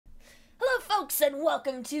folks, and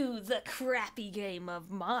welcome to the crappy game of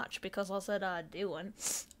March, because I said I'd do one.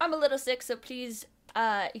 I'm a little sick, so please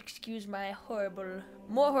excuse my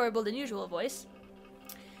more horrible than usual voice.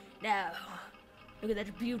 Now, look at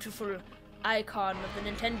that beautiful icon of the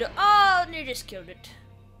Nintendo. Oh, and you just killed it.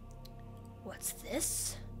 What's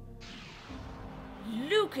this?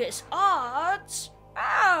 Lucas Arts?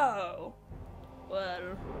 Oh!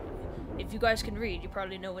 Well, if you guys can read, you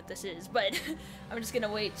probably know what this is, but I'm just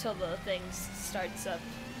gonna wait till the thing starts up.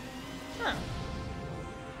 Huh.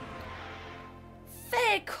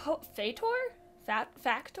 Factor?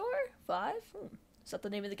 5? Is that the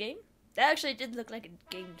name of the game? That actually did look like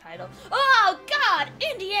a game title. Oh god!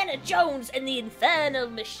 Indiana Jones and the Infernal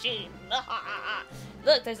Machine!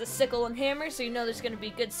 Look, there's a sickle and hammer, so you know there's gonna be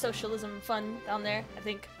good socialism fun down there, I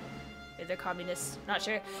think. Maybe they're communists, not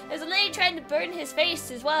sure. There's a lady trying to burn his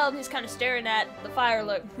face as well, and he's kind of staring at the fire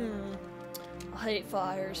like, I hate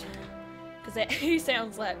fires. Because he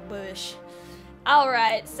sounds like Bush.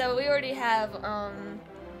 Alright, so we already have,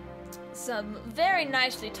 some very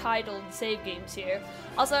nicely titled save games here.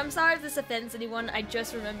 Also, I'm sorry if this offends anyone, I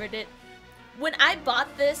just remembered it. When I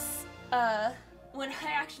bought this, what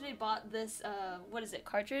is it,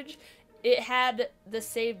 cartridge, it had the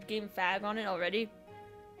saved game fag on it already.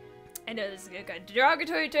 I know this is a kind of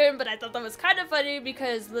derogatory term, but I thought that was kind of funny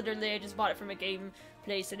because literally I just bought it from a game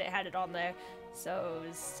place and it had it on there. So it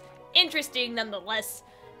was interesting nonetheless.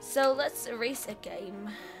 So let's erase a game.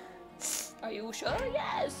 Are you sure?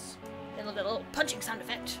 Yes. And a little punching sound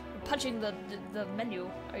effect. Punching the menu.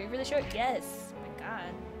 Are you really sure? Yes. Oh my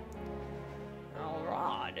god.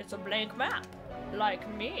 Alright, it's a blank map.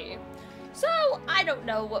 Like me. So, I don't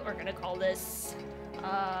know what we're gonna call this.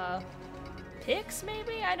 Picks,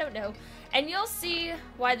 maybe? I don't know. And you'll see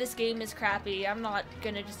why this game is crappy. I'm not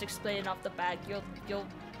gonna just explain it off the bat. You'll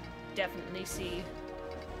definitely see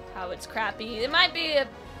how it's crappy. It might be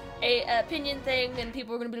a opinion thing, and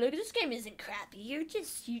people are gonna be like, "This game isn't crappy. You're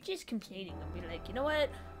just complaining." I'll be like, you know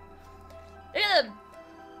what? Look at them.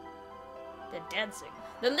 They're dancing.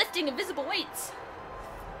 They're lifting invisible weights.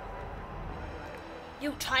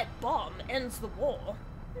 You type bomb ends the war.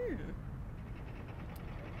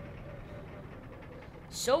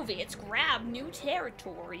 Soviets grab new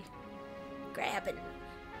territory. Grabbing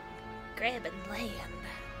land.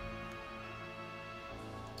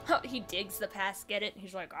 Oh, he digs the past, get it?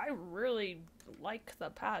 He's like, I really like the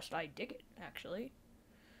past. I dig it, actually.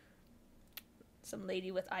 Some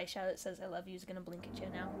lady with eyeshadow that says I love you is gonna blink at you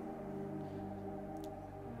now.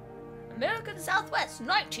 American Southwest,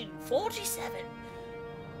 1947.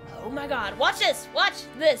 Oh my god, watch this! Watch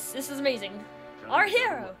this! This is amazing. Our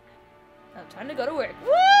hero. Oh, time to go to work.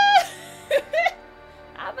 Woo!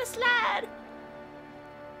 I'm a slide.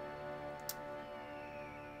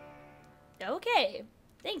 Okay.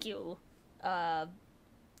 Thank you. Hawk?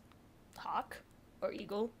 Or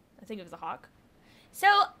eagle? I think it was a hawk. So,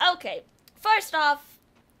 okay. First off,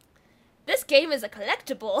 this game is a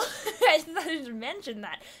collectible. I thought I should mention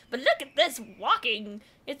that. But look at this walking.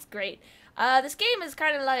 It's great. This game is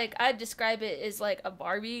kind of like, I'd describe it as like a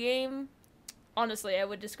Barbie game. Honestly, I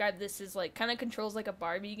would describe this as like kind of controls like a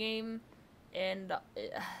Barbie game, and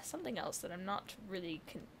something else that I'm not really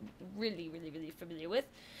familiar with.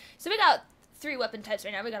 So we got 3 weapon types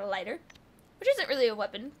right now. We got a lighter, which isn't really a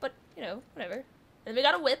weapon, but you know, whatever. Then we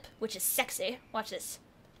got a whip, which is sexy. Watch this.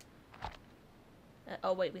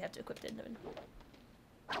 Oh wait, we have to equip the end of it.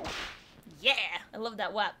 Yeah, I love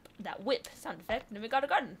that whip sound effect. And then we got a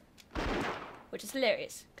gun, which is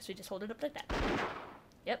hilarious because we just hold it up like that.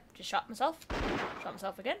 Yep, just shot myself. Shot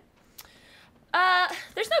myself again.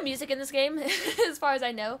 There's no music in this game, as far as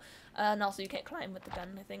I know. And also you can't climb with the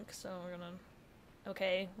gun, I think, so we're gonna...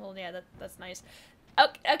 Okay, well, yeah, that's nice.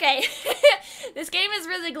 Okay, this game is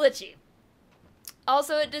really glitchy.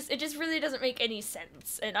 Also, it just really doesn't make any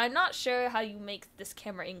sense, and I'm not sure how you make this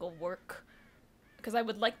camera angle work. Because I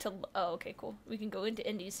would like to... Oh, okay, cool. We can go into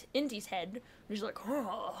Indy's head, and he's like,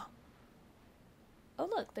 oh. Oh,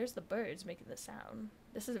 look, there's the birds making the sound.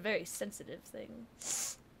 This is a very sensitive thing.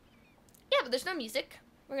 Yeah, but there's no music.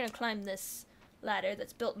 We're gonna climb this ladder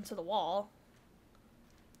that's built into the wall.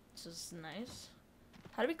 This is nice.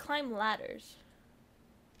 How do we climb ladders?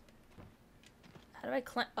 How do I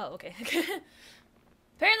climb? Oh, okay.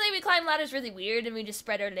 Apparently we climb ladders really weird and we just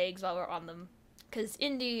spread our legs while we're on them. Because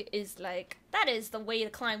Indy is like, that is the way to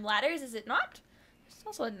climb ladders, is it not? There's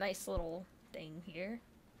also a nice little thing here.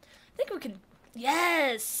 I think we can...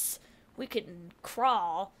 Yes! We can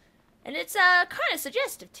crawl. And it's kind of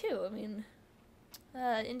suggestive, too. I mean,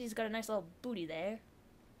 Indy's got a nice little booty there.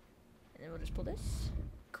 And then we'll just pull this.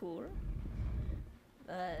 Cool.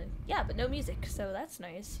 Yeah, but no music, so that's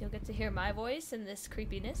nice. You'll get to hear my voice in this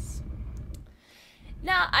creepiness.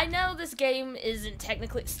 Now, I know this game isn't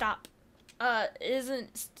technically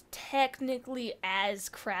isn't technically as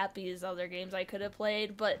crappy as other games I could have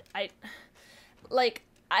played, but I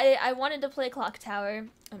wanted to play Clock Tower.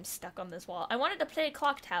 I'm stuck on this wall. I wanted to play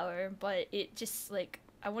Clock Tower, but it just, like,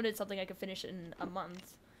 I wanted something I could finish in a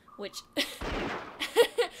month, which...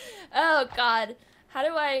 Oh, God. How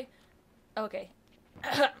do I... Okay.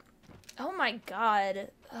 Oh, my God.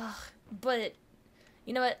 Ugh. But,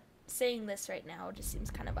 you know what? Saying this right now just seems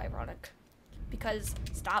kind of ironic. Because,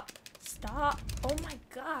 stop. Oh, my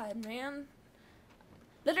God, man.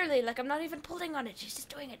 Literally, like, I'm not even pulling on it. She's just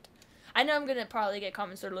doing it. I know I'm gonna probably get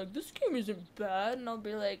comments that are like, this game isn't bad, and I'll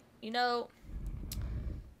be like, you know,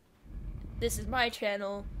 this is my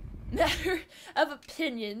channel, matter of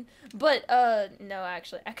opinion, but, no,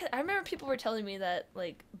 actually, I remember people were telling me that,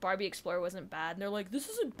 like, Barbie Explorer wasn't bad, and they're like, this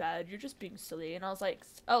isn't bad, you're just being silly, and I was like,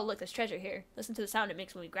 oh, look, there's treasure here, listen to the sound it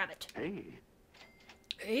makes when we grab it.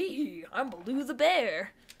 Hey, I'm Baloo the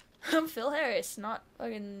Bear. I'm Phil Harris, not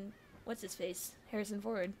fucking, what's his face, Harrison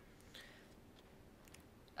Ford.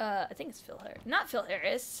 I think it's Phil Harris. Not Phil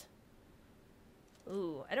Harris.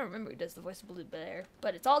 Ooh, I don't remember who does the voice of Blue Bear.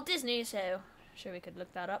 But it's all Disney, so I'm sure we could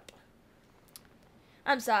look that up.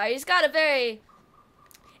 I'm sorry, he's got a very...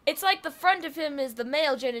 It's like the front of him is the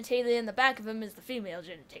male genitalia and the back of him is the female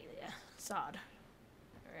genitalia. It's odd.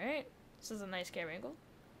 Alright. This is a nice camera angle.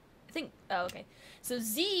 I think... Oh, okay. So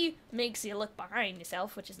Z makes you look behind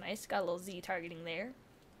yourself, which is nice. Got a little Z targeting there.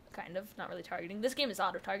 Kind of. Not really targeting. This game is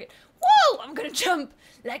auto-target. Whoa! I'm gonna jump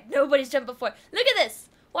like nobody's jumped before. Look at this!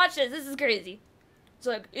 Watch this. This is crazy. It's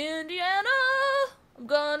like, Indiana, I'm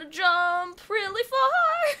gonna jump really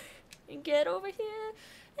far and get over here.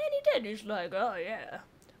 And he did. He's like, oh yeah,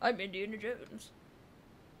 I'm Indiana Jones.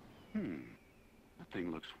 That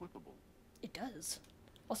thing looks whippable. It does.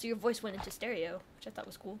 Also, your voice went into stereo, which I thought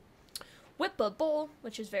was cool. Whippable,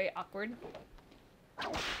 which is very awkward.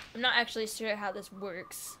 I'm not actually sure how this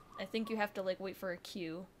works. I think you have to, like, wait for a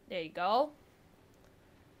cue. There you go.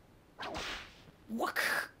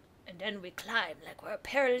 Whook! And then we climb like we're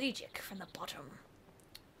paraplegic from the bottom.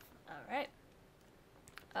 Alright.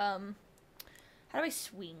 How do I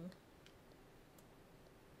swing?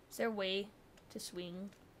 Is there a way to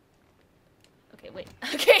swing? Okay, wait.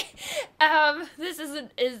 Okay. This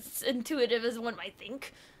isn't as intuitive as one might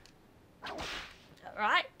think.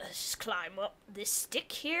 Alright, let's just climb up this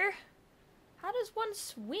stick here. How does one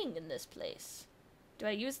swing in this place? Do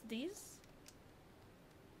I use these?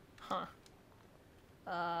 Huh.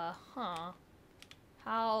 How...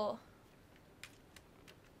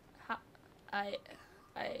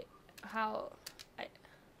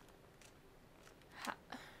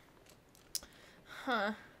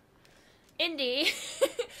 Huh. Indy,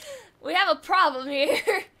 we have a problem here.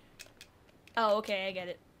 Oh, okay, I get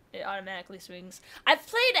it. It automatically swings. I've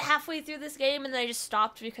played halfway through this game and then I just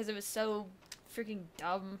stopped because it was so freaking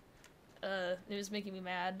dumb. It was making me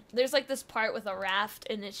mad. There's like this part with a raft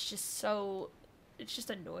and it's just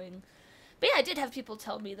annoying. But yeah, I did have people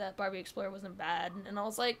tell me that Barbie Explorer wasn't bad, and I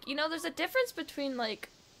was like, you know, there's a difference between like,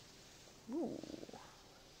 ooh,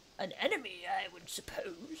 an enemy, I would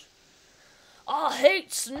suppose. I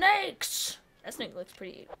hate snakes! That snake looks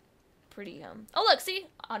pretty, oh look, see?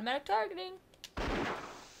 Automatic targeting.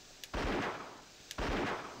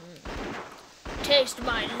 Taste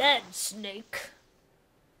my lead, snake.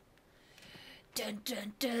 Dun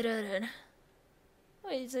dun dun dun dun. Oh,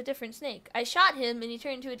 he's a different snake. I shot him and he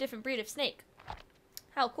turned into a different breed of snake.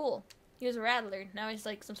 How cool. He was a rattler. Now he's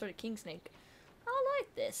like some sort of king snake. I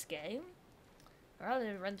like this game. I'll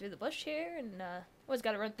run through the bush here and, always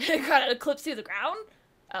gotta run, gotta eclipse through the ground?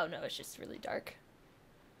 Oh no, it's just really dark.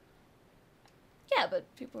 Yeah, but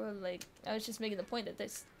people were like, I was just making the point that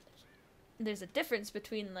there's a difference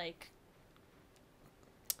between, like,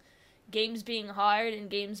 games being hard and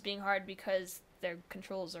games being hard because their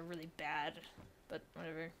controls are really bad. But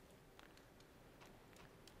whatever.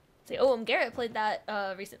 Say, oh, Garrett played that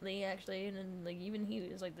recently, actually, and then, like, even he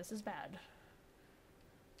was like, this is bad.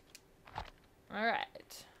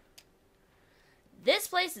 Alright. This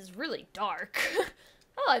place is really dark.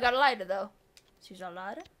 Oh, I got a lighter, though. She's a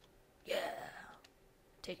lighter? Yeah.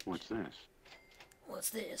 Take it. What's this? What's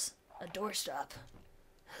this? A doorstop.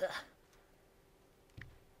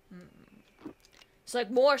 It's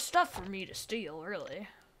like more stuff for me to steal, really.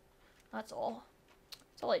 That's all.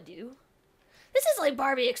 That's all I do. This is like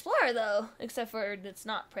Barbie Explorer, though. Except for it's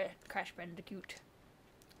not Crash Bandicoot.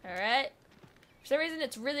 Alright. For some reason,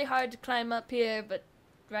 it's really hard to climb up here, but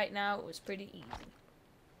right now it was pretty easy.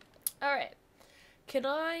 Alright. Can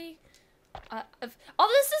I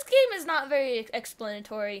This game is not very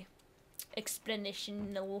explanational.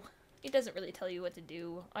 It doesn't really tell you what to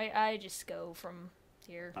do. I just go from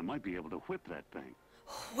here. I might be able to whip that thing.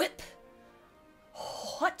 Whip?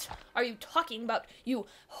 What are you talking about, you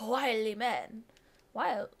wily man?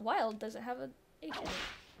 Wild doesn't have an H in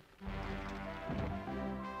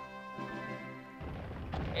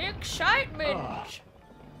it. Excitement!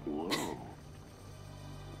 Whoa.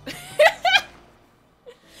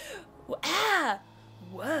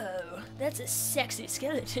 Whoa, that's a sexy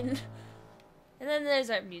skeleton. And then there's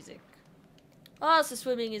our music. Also,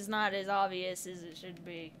 swimming is not as obvious as it should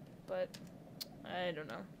be, but I don't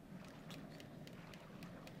know.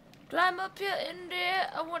 Climb up here, Indy.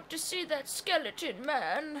 I want to see that skeleton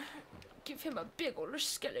man. Give him a big old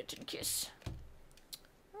skeleton kiss.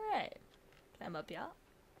 Alright. Climb up, yeah.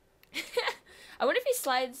 I wonder if he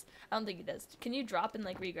slides. I don't think he does. Can you drop and,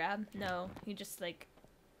 like, re-grab? No. He just, like...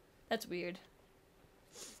 That's weird.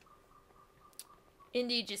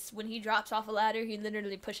 Indy just, when he drops off a ladder, he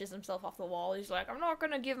literally pushes himself off the wall. He's like, I'm not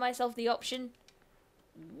gonna give myself the option.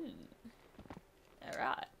 Ooh.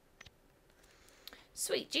 Alright.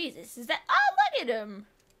 Sweet Jesus, is that... Oh, look at him!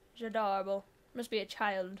 He's adorable. Must be a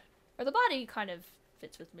child. Or the body kind of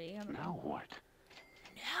fits with me. I don't know. Now what?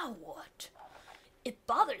 Now what? It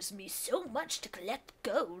bothers me so much to collect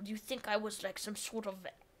gold. You think I was like some sort of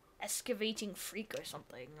excavating freak or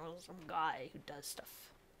something. Or some guy who does stuff.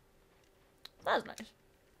 That was nice.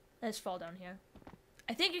 Let's fall down here.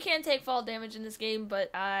 I think you can take fall damage in this game,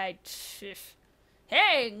 but hang!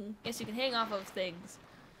 Guess you can hang off of things.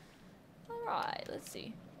 Alright, let's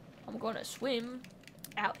see. I'm gonna swim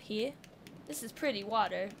out here. This is pretty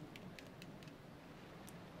water.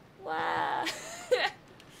 Wow!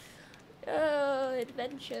 Oh,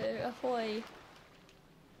 adventure, ahoy.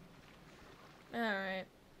 Alright.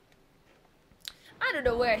 I don't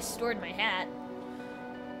know where I stored my hat.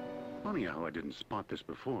 Funny how I didn't spot this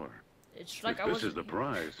before. It's like if this is the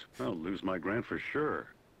prize, I'll lose my grant for sure.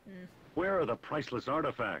 Where are the priceless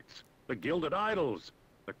artifacts? The gilded idols?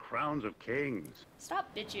 The crowns of kings?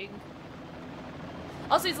 Stop bitching.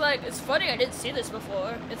 Also, he's like, it's funny I didn't see this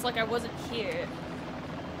before. It's like I wasn't here.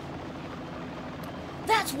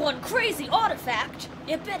 That's one crazy artifact!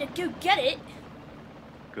 You better go get it!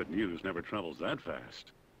 Good news never travels that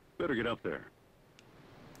fast. Better get up there.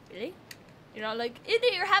 Really? You're not like, Indy,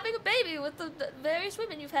 you're having a baby with the various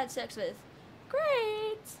women you've had sex with.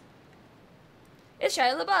 Great! It's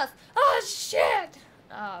Shia LaBeouf. Oh, shit!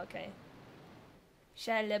 Oh, okay.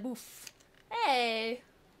 Shia LaBeouf. Hey!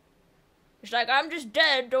 It's like, I'm just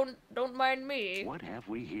dead, don't mind me. What have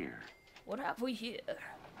we here? What have we here?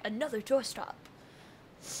 Another doorstop.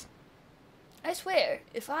 I swear,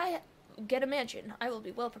 if I get a mansion, I will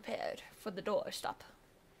be well prepared for the doorstop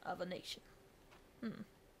of a nation.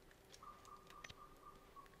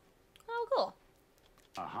 Oh, cool.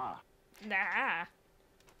 Aha. Nah.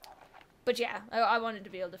 But yeah, I wanted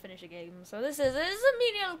to be able to finish a game. So this is a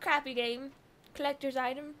medium crappy game. Collector's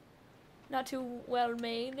item. Not too well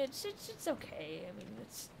made. It's okay. I mean,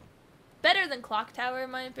 it's better than Clock Tower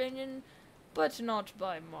in my opinion, but not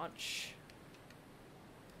by much.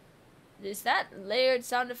 Does that layered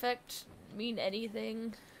sound effect mean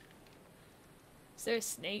anything? Is there a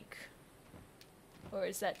snake? Or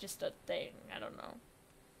is that just a thing? I don't know.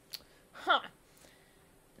 Huh.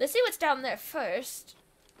 Let's see what's down there first.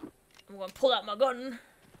 I'm gonna pull out my gun.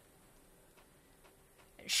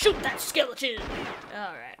 And shoot that skeleton!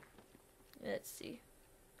 Alright. Let's see.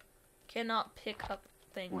 Cannot pick up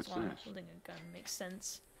things What's while this? holding a gun. Makes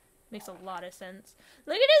sense. Makes a lot of sense.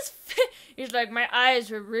 Look at his he's like, my eyes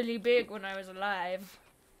were really big when I was alive.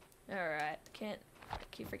 Alright.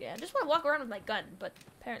 Keep forgetting. I just want to walk around with my gun, but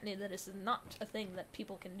apparently that is not a thing that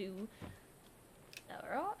people can do.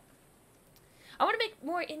 Alright. I want to make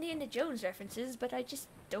more Indiana Jones references, but I just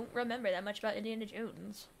don't remember that much about Indiana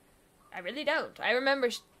Jones. I really don't. I remember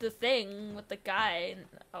the thing with the guy, and,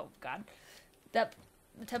 oh god, the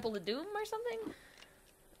Temple of Doom or something?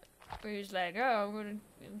 Where he's like, oh, I'm gonna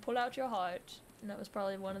pull out your heart. And that was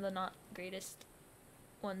probably one of the not greatest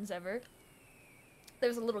ones ever. There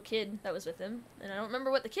was a little kid that was with him, and I don't remember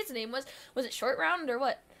what the kid's name was. Was it Short Round or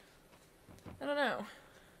what? I don't know.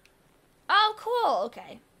 Oh, cool,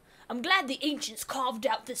 okay. I'm glad the ancients carved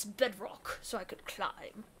out this bedrock so I could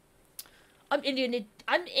climb. I'm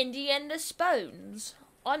Indiana Spoons.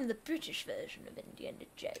 I'm the British version of Indiana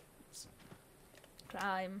Jones.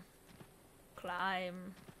 Climb.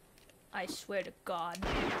 Climb. I swear to God.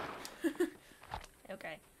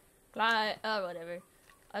 Okay. Climb. Oh, whatever.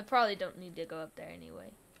 I probably don't need to go up there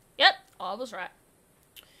anyway. Yep, I was right.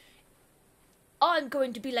 I'm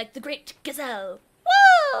going to be like the great gazelle.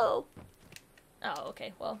 Whoa! Oh,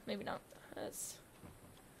 okay. Well, maybe not.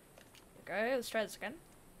 Okay, let's try this again.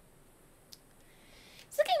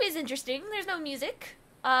 So the game is interesting. There's no music.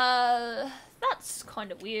 That's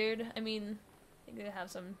kind of weird. I mean, I think they have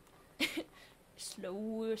some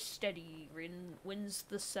slow, steady wins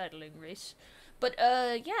the saddling race. But,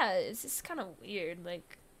 yeah, it's just kind of weird.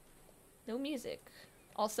 Like, no music.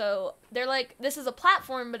 Also, they're like, this is a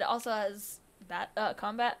platform, but it also has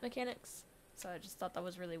combat mechanics. So I just thought that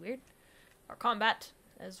was really weird. Or combat,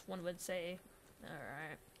 as one would say.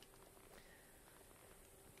 Alright.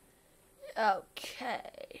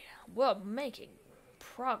 Okay. We're making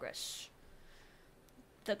progress.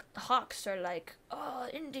 The hawks are like, oh,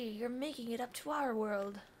 Indy, you're making it up to our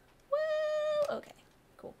world. Well, okay.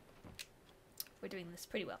 Cool. We're doing this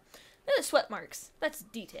pretty well. Look at the sweat marks. That's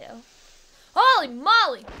detail. Holy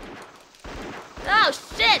moly! Oh,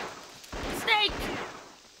 shit! Snake!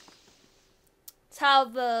 It's how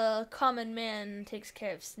the common man takes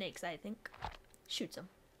care of snakes, I think. Shoots them.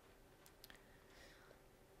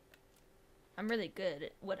 I'm really good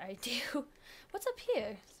at what I do. What's up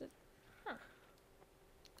here? Huh.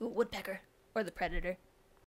 Ooh, woodpecker. Or the predator.